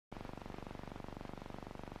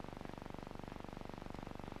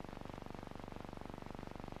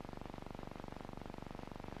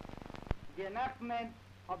The enactment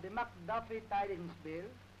of the McDuffie Tidings Bill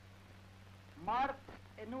marks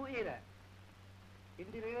a new era in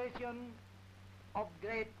the relation of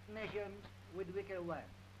great nations with weaker ones.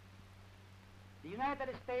 The United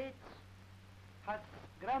States has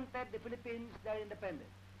granted the Philippines their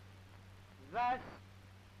independence, thus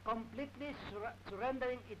completely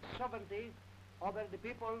surrendering its sovereignty over the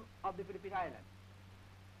people of the Philippine Islands.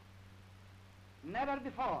 Never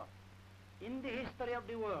before in the history of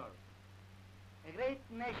the world a great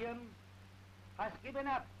nation has given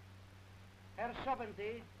up her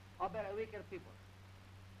sovereignty over a weaker people.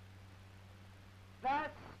 Thus,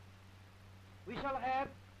 we shall have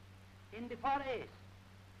in the Far East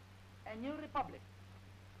a new republic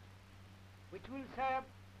which will serve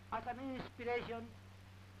as an inspiration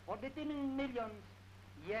for the teeming millions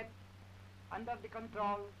yet under the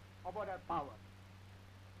control of other powers.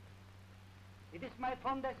 It is my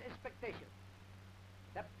fondest expectation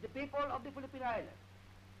that the people of the Philippine Islands,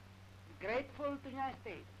 grateful to the United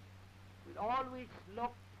States, will always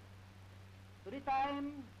look to the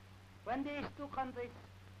time when these two countries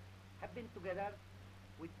have been together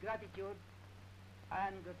with gratitude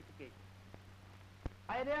and gratification.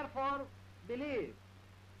 I therefore believe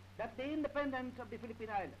that the independence of the Philippine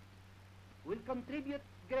Islands will contribute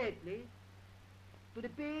greatly to the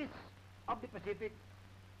peace of the Pacific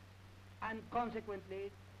and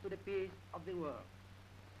consequently to the peace of the world.